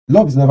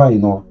Love is never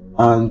enough.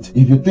 And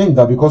if you think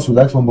that because you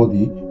like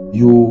somebody,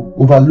 you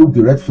overlook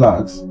the red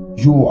flags,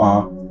 you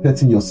are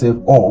setting yourself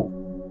up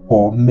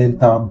for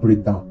mental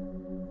breakdown.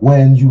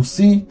 When you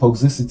see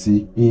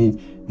toxicity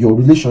in your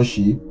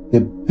relationship,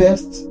 the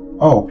best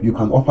help you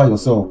can offer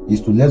yourself is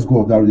to let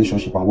go of that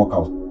relationship and walk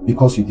out,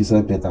 because you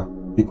deserve better,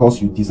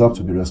 because you deserve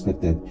to be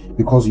respected,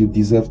 because you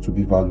deserve to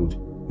be valued.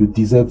 You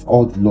deserve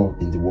all the love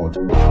in the world.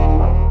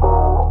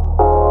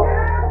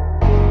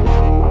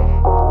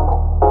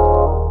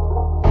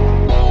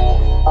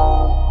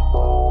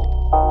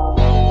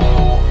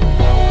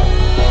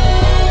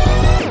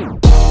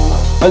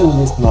 Hello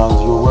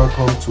listeners, you're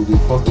welcome to the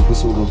first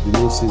episode of the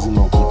new season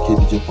of the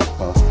KBJ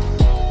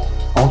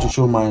podcast. I want to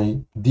show my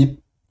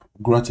deep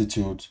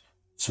gratitude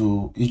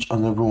to each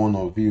and every one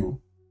of you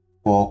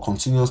for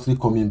continuously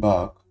coming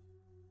back.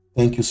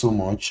 Thank you so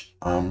much.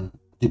 I'm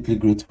deeply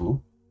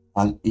grateful.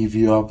 And if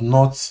you have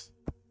not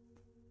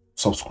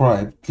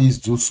subscribed, please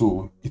do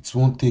so. It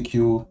won't take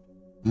you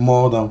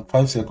more than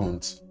 5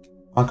 seconds.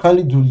 And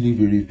kindly do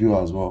leave a review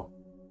as well.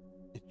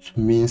 It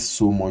means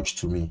so much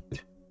to me.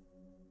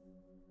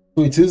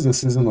 So it is the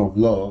season of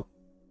love,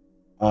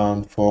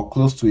 and for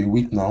close to a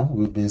week now,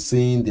 we've been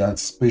seeing the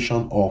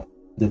anticipation of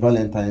the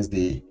Valentine's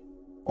Day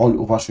all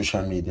over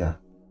social media.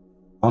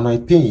 And I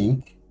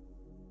think,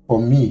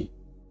 for me,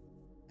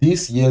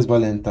 this year's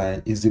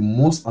Valentine is the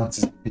most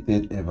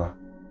anticipated ever.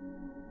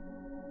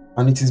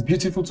 And it is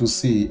beautiful to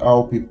see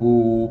how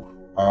people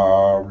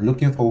are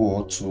looking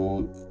forward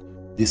to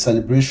the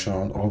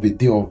celebration of a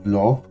day of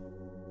love,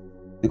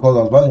 because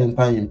as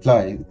Valentine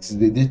implies, it's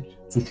the day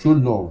to show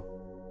love,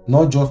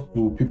 not just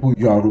to people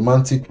you are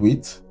romantic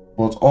with,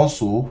 but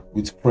also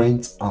with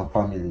friends and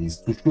families,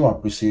 to show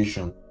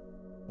appreciation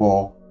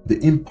for the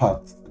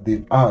impact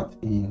they've had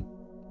in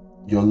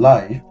your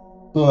life.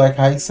 So like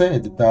I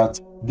said, that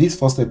this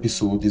first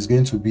episode is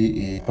going to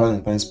be a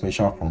Valentine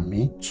special from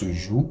me to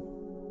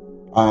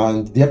you,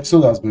 and the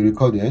episode has been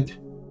recorded,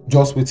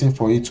 just waiting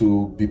for it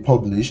to be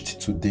published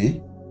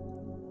today.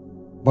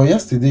 But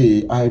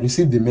yesterday I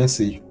received a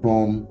message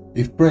from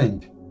a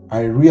friend.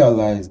 I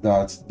realized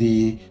that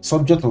the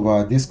subject of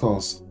our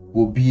discourse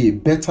will be a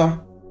better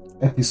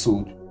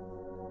episode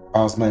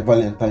as my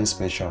Valentine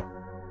special.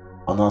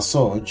 And as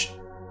such,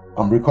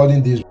 I'm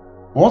recording this.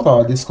 What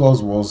our discourse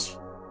was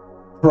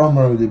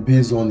primarily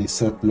based on is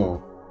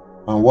self-love.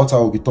 And what I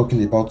will be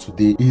talking about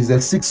today is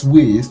the 6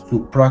 ways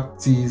to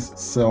practice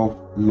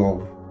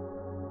self-love.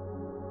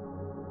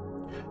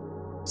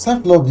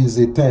 Self-love is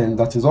a term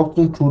that is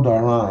often thrown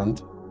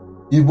around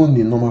even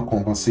in normal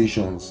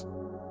conversations.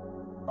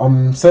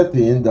 I'm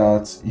certain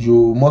that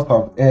you must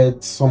have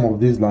heard some of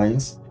these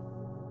lines.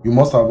 You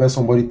must have heard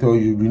somebody tell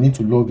you need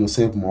to love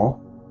yourself more.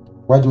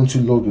 Why don't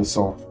you love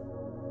yourself?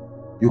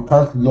 You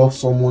can't love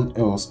someone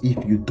else if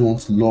you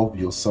don't love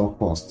yourself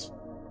first.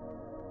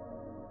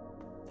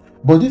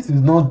 But this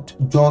is not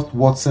just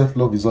what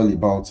self-love is all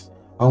about,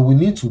 and we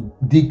need to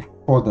dig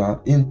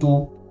further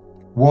into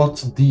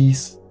what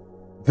this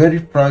very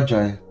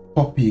fragile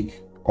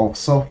topic of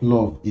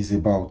self-love is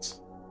about.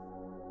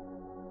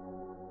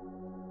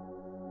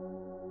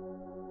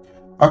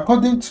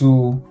 According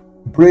to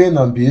Brain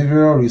and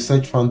Behavioral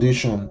Research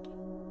Foundation,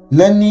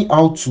 learning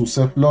how to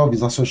self-love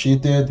is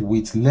associated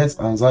with less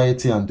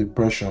anxiety and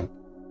depression,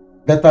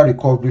 better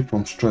recovery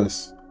from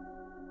stress,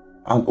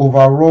 and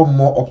overall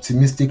more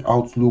optimistic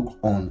outlook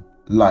on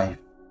life.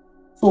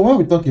 So when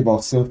we talk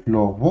about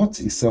self-love, what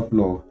is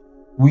self-love?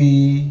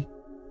 We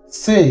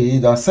say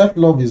that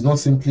self-love is not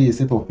simply a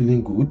state of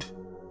feeling good.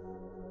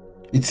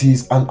 It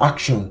is an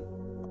action.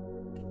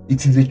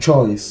 It is a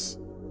choice.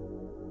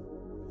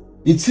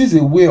 It is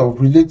a way of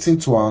relating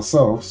to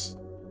ourselves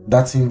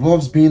that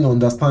involves being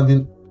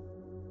understanding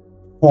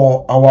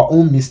for our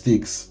own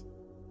mistakes,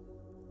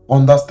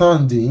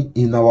 understanding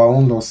in our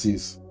own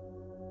losses,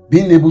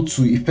 being able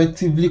to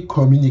effectively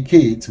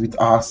communicate with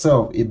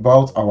ourselves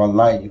about our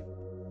life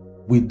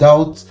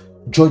without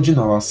judging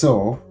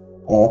ourselves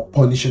or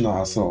punishing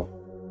ourselves.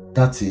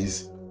 That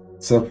is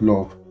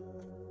self-love.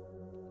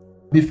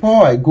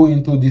 Before I go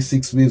into these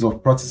 6 ways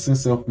of practicing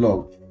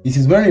self-love, it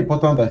is very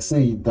important I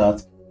say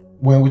that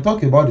when we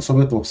talk about the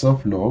subject of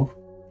self-love,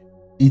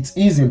 it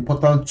is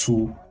important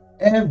to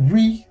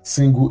every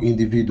single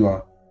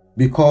individual,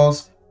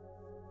 because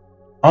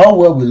how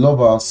well we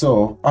love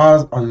ourselves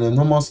has an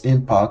enormous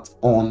impact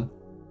on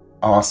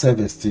our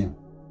self-esteem.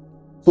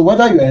 So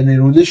whether you are in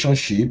a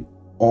relationship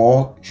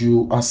or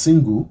you are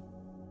single,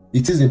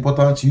 it is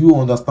important you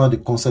understand the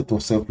concept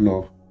of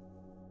self-love.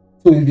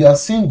 So if you are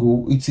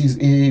single, it is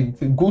a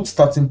good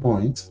starting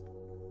point.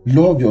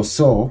 Love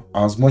yourself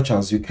as much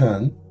as you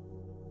can.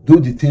 Do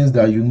the things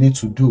that you need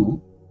to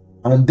do,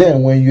 and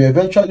then when you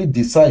eventually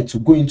decide to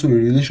go into a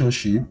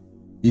relationship,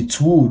 it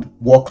would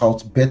work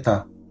out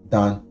better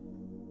than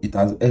it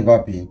has ever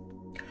been.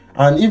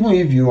 And even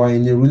if you are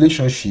in a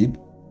relationship,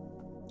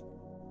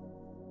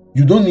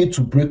 you don't need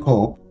to break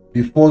up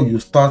before you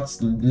start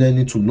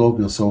learning to love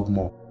yourself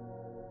more.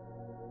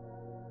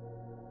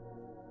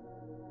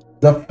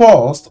 The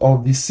first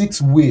of the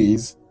 6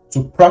 ways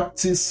to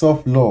practice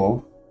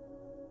self-love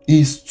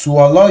is to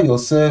allow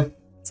yourself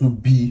to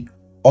be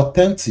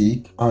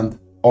authentic and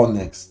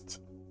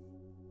honest.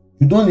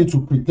 You don't need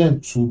to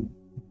pretend to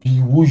be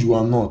who you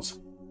are not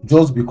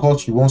just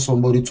because you want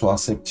somebody to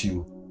accept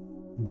you.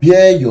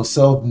 Bear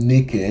yourself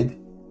naked.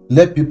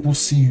 Let people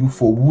see you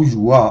for who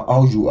you are,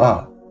 how you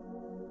are.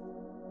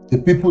 The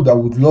people that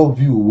would love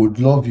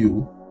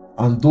you,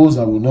 and those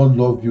that will not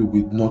love you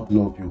will not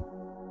love you.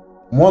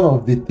 One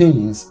of the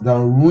things that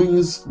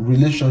ruins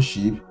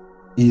relationship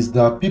is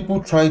that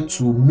people try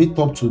to meet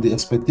up to the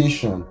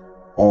expectation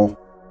of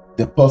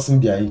the person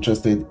they are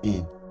interested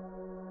in.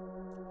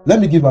 Let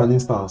me give an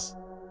instance.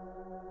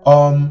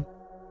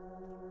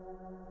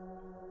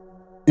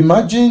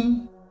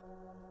 Imagine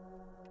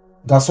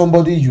that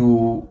somebody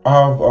you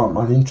have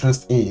an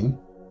interest in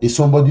is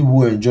somebody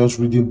who enjoys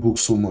reading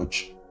books so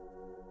much.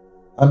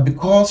 And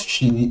because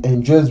she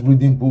enjoys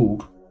reading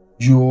books,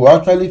 you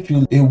actually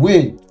feel a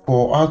way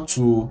for her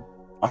to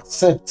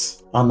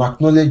accept and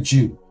acknowledge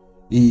you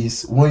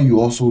is when you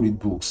also read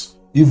books,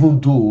 even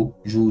though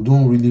you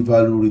don't really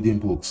value reading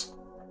books.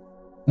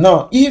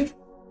 Now, if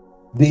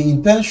the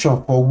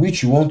intention for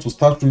which you want to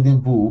start reading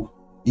book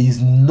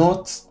is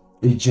not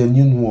a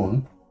genuine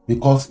one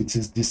because it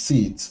is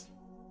deceit,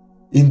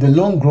 in the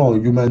long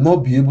run, you might not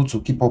be able to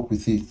keep up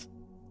with it.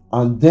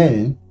 And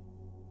then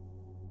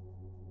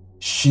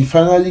she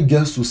finally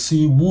gets to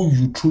see who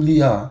you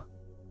truly are,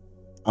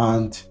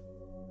 and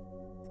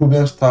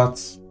problems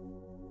start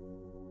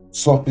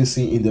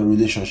surfacing in the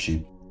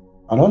relationship.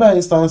 Another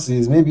instance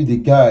is maybe the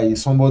guy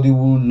is somebody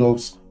who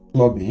loves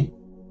clubbing,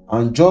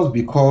 and just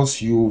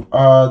because you've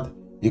had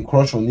a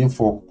crush on him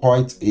for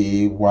quite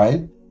a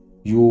while,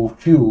 you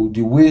feel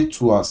the way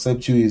to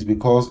accept you is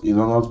because he's an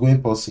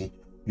outgoing person,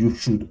 you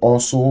should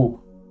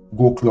also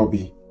go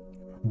clubbing.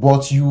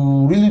 But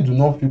you really do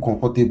not feel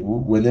comfortable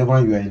whenever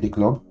you are in the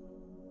club,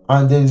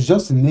 and there is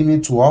just a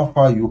limit to how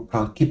far you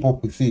can keep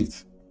up with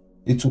it.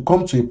 It will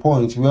come to a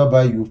point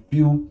whereby you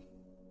feel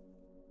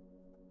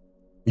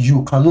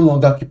you can no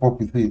longer keep up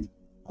with it,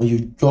 and you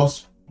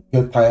just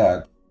get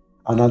tired.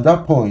 And at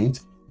that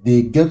point,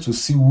 they get to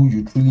see who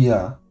you truly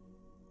are,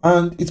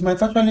 and it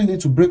might actually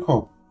lead to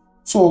breakup.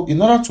 So,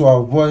 in order to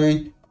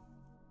avoid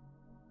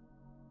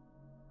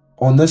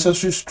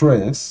unnecessary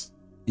stress,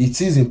 it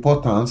is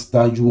important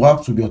that you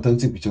have to be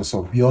authentic with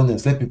yourself. Be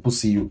honest. Let people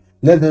see you.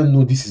 Let them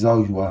know this is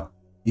how you are.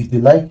 If they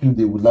like you,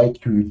 they will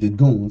like you. If they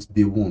don't,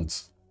 they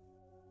won't.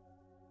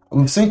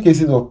 We've seen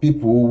cases of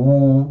people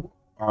who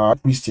are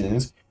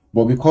Christians,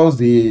 but because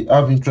they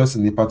have interest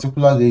in a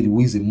particular lady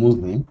who is a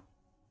Muslim,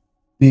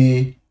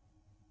 they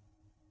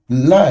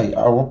lie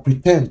or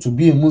pretend to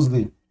be a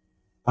Muslim.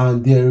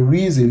 And there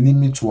is a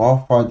limit to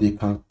how far they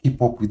can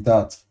keep up with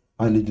that.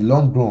 And in the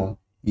long run,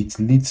 it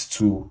leads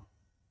to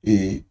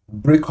a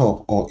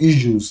breakup or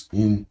issues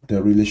in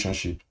the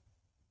relationship.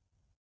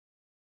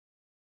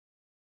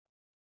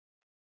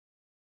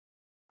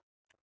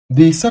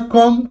 The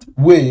second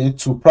way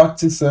to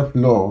practice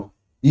self-love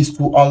is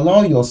to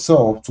allow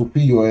yourself to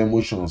feel your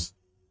emotions.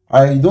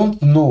 I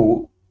don't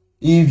know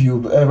if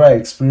you've ever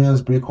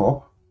experienced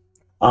breakup,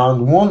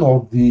 and one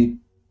of the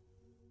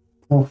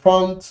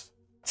profound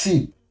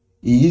tips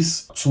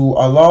is to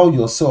allow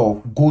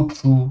yourself go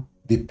through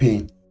the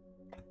pain.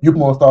 You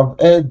must have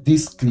heard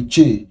this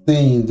cliche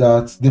saying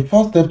that the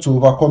first step to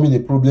overcoming a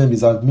problem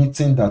is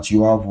admitting that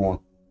you have one.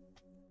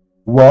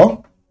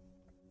 Well,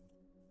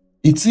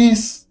 it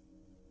is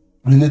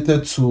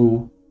related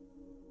to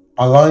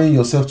allowing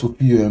yourself to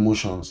feel your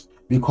emotions,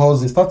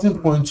 because the starting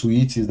point to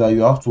it is that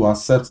you have to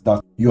accept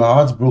that you are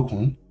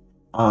heartbroken,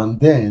 and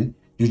then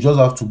you just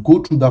have to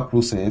go through that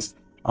process,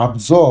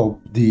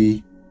 absorb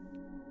the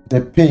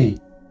pain,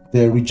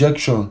 the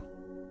rejection,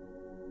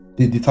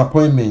 the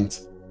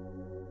disappointment.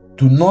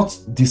 Do not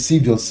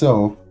deceive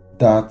yourself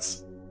that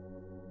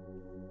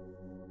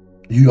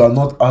you are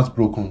not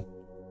heartbroken.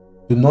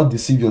 Do not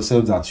deceive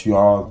yourself that you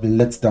are been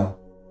let down.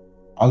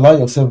 Allow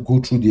yourself go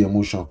through the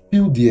emotion.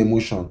 Feel the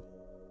emotion.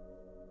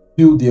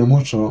 Feel the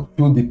emotion,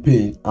 feel the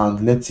pain,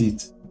 and let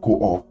it go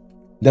off.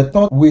 The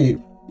third way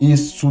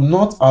is to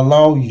not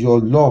allow your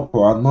love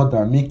for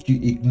another make you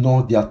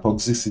ignore their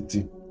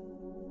toxicity.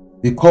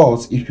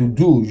 Because if you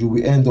do, you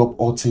will end up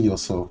hurting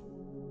yourself.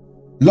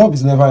 Love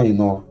is never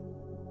enough.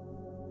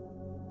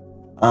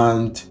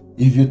 And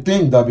if you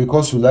think that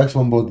because you like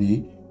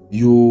somebody,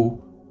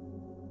 you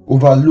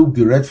overlook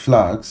the red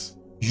flags,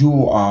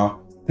 you are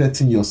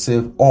setting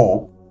yourself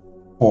up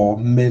for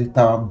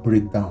mental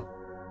breakdown.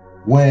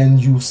 When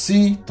you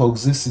see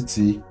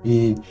toxicity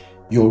in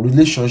your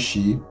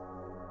relationship,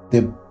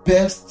 the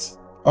best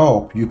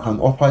help you can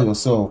offer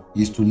yourself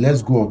is to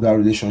let go of that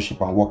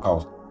relationship and walk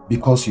out,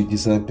 because you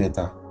deserve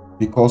better,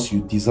 because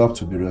you deserve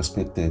to be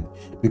respected,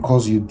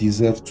 because you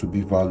deserve to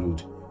be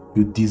valued.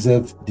 You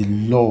deserve the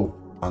love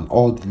and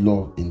all the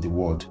love in the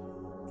world.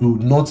 Do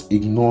not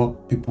ignore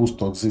people's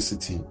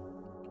toxicity.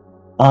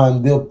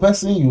 And the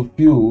person you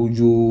feel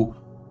you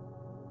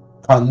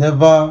can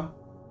never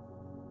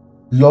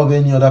love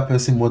any other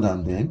person more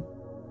than them,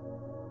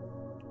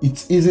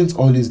 it isn't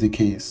always the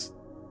case.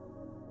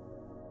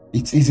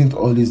 It isn't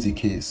always the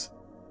case.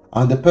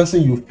 and the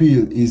person you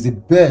feel is the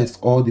best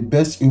or the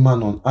best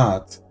human on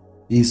earth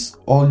is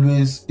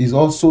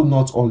also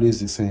not always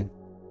the same.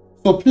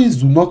 So please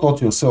do not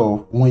hurt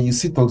yourself when you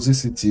see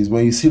toxicities,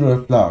 when you see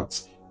red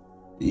flags.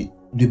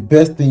 The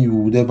best thing you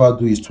would ever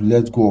do is to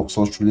let go of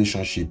such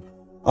relationship.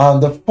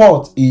 And the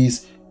fourth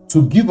is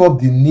to give up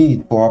the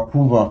need for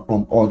approval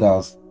from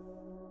others.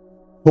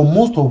 For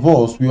most of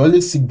us, we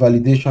always seek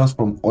validations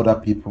from other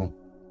people.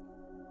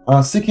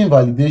 And seeking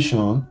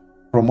validation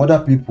from other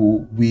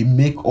people will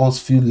make us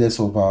feel less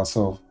of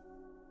ourselves.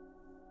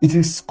 It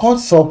is called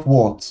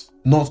self-worth,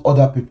 not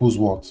other people's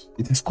worth.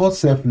 It is called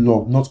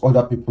self-love, not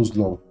other people's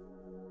love.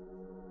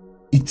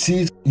 It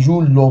is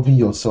you loving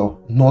yourself,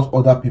 not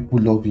other people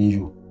loving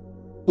you.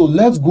 So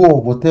let go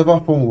of whatever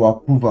form of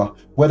approval,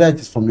 whether it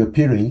is from your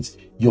parents,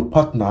 your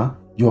partner,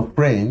 your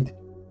friend,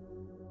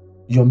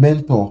 your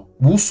mentor,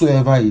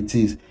 whosoever it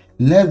is.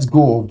 Let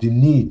go of the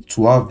need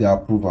to have their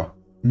approval.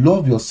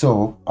 Love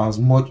yourself as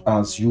much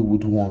as you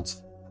would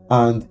want.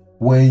 And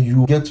when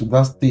you get to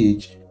that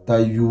stage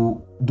that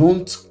you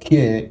don't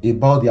care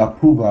about the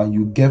approval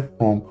you get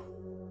from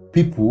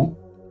people,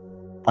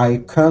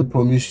 I can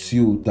promise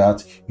you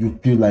that you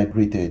feel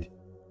liberated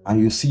and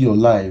you see your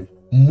life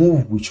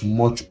move with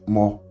much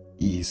more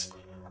ease.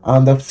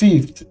 And the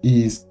fifth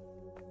is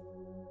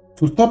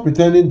to stop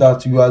pretending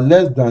that you are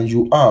less than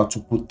you are to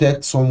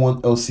protect someone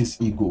else's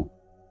ego.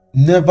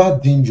 Never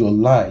dim your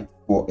light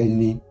for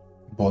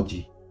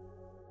anybody.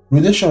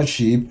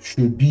 Relationship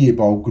should be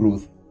about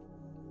growth.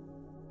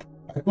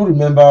 I can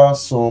remember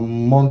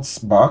some months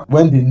back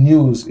when the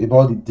news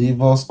about the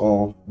divorce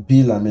of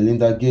Bill and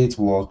Melinda Gates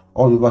was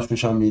all over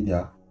social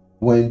media.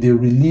 When they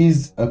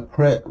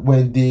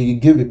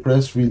gave a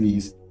press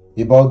release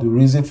about the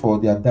reason for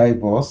their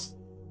divorce,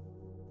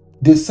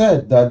 they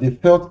said that they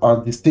felt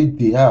at the stage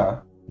they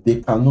are,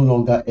 they can no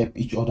longer help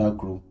each other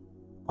grow.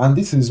 And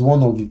this is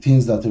one of the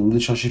things that a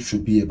relationship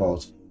should be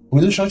about.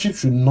 Relationship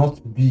should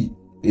not be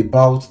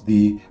about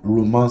the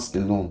romance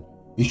alone.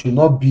 It should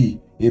not be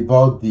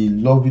about the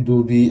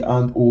lovey-dovey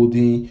and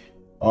holding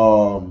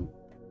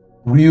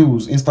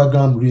reels,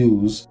 Instagram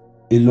reels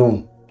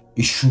alone.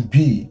 It should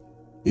be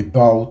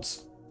about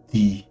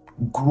the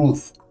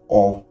growth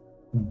of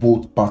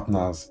both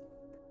partners.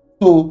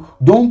 So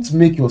don't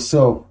make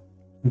yourself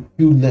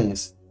feel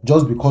less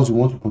just because you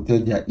want to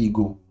protect their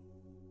ego.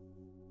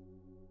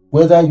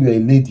 Whether you're a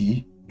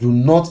lady, do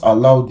not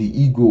allow the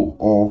ego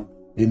of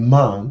a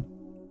man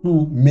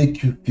to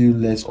make you feel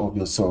less of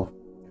yourself.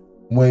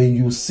 When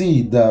you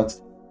see that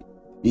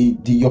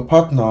your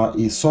partner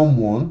is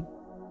someone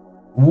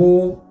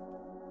who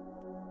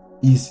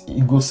is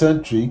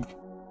egocentric,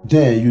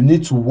 then you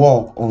need to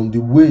work on the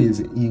ways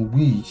in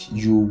which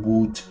you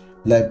would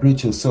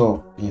liberate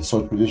yourself in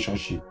such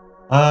relationship.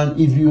 And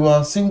if you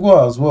are single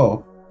as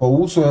well, or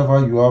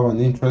whosoever you have an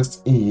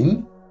interest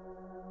in,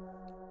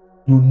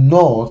 do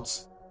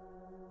not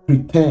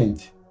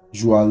pretend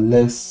you are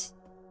less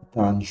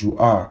than you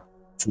are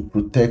to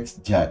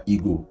protect their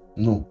ego.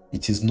 No,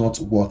 it is not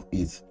worth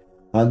it.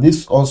 And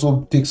this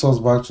also takes us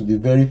back to the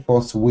very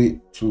first way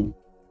to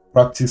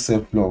practice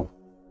self-love,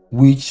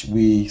 which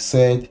we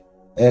said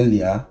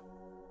earlier,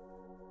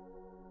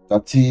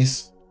 that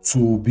is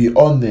to be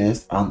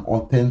honest and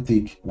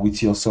authentic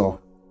with yourself.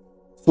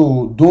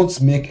 So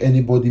don't make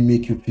anybody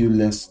make you feel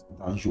less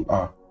than you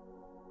are.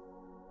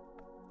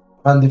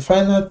 And the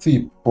final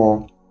tip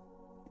for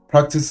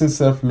practicing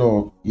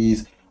self-love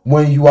is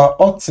when you are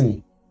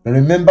hurting,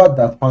 remember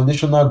that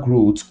foundational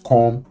growth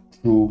comes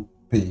through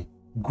pain.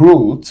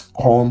 Growth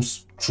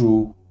comes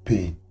through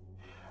pain.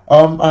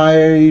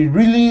 I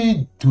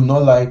really do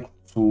not like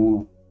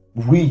to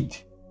read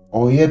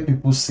or hear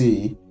people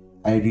say,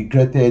 I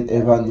regretted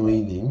ever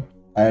knowing him,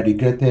 I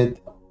regretted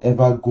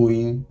ever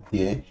going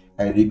there,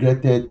 I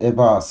regretted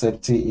ever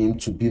accepting him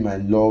to be my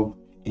love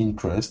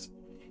interest,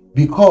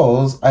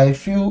 because I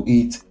feel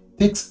it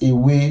takes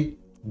away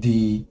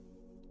the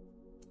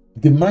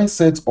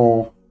mindset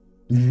of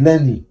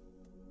learning.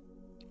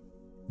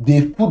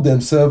 They put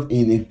themselves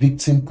in a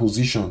victim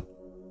position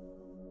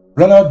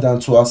rather than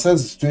to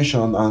assess the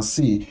situation and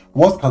see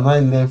what can I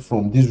learn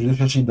from this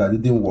relationship that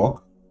didn't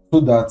work so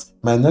that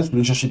my next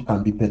relationship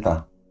can be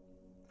better.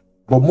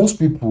 But most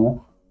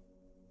people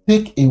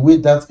take away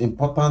that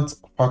important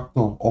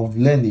factor of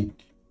learning.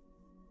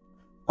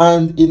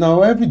 And in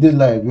our everyday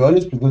life, we're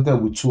always presented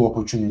with two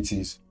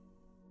opportunities.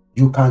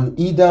 You can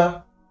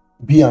either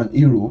be an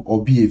hero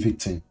or be a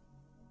victim.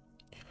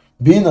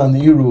 Being an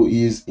hero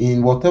is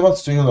in whatever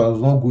situation that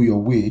does not go your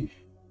way,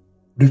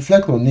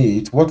 reflect on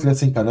it. What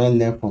lesson can I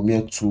learn from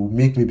here to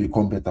make me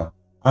become better?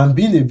 And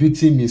being a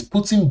victim is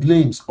putting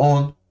blames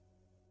on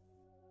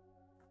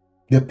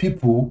the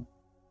people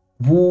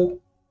who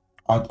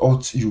had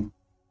hurt you.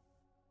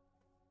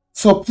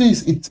 So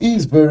please, it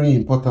is very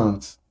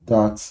important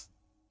that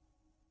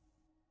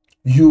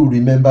you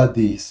remember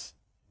this.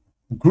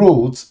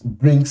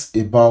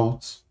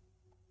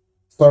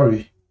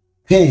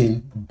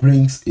 Pain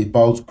brings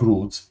about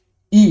growth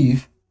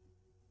if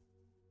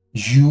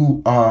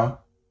you are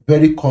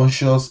very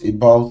conscious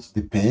about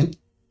the pain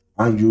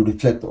and you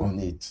reflect on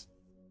it.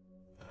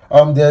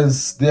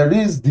 There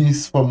is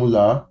this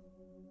formula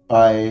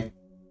by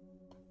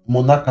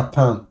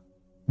Monakatan,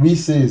 which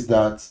says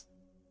that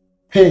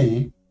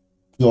pain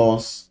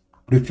plus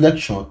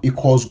reflection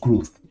equals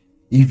growth.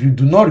 If you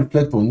do not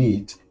reflect on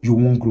it, you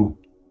won't grow.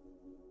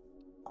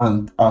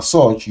 And as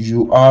such,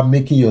 you are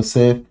making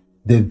yourself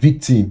the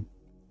victim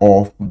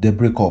of the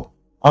breakup.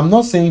 I'm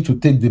not saying to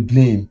take the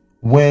blame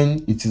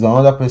when it is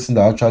another person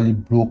that actually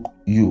broke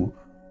you,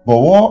 but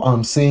what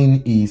I'm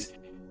saying is,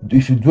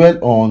 if you dwell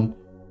on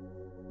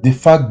the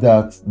fact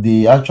that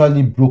they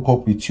actually broke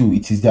up with you,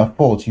 it is their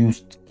fault, you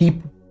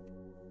keep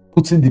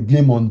putting the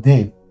blame on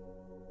them,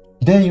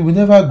 then you will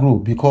never grow,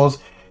 because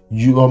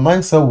your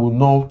mindset will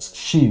not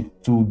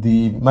shift to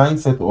the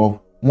mindset of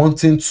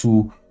wanting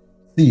to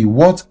see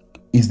what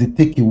is the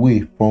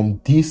takeaway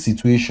from this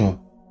situation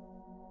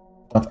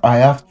that I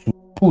have to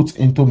put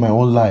into my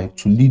own life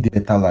to lead a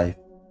better life.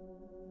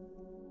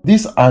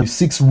 These are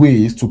 6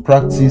 ways to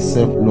practice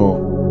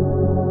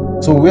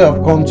self-love. So we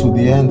have come to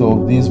the end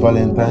of this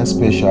Valentine's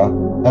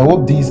special. I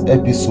hope this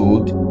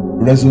episode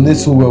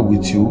resonates so well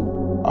with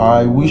you.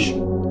 I wish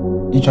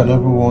each and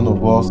every one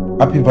of us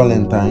happy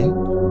Valentine.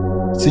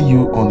 See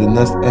you on the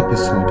next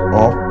episode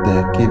of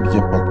the KBJ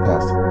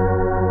podcast.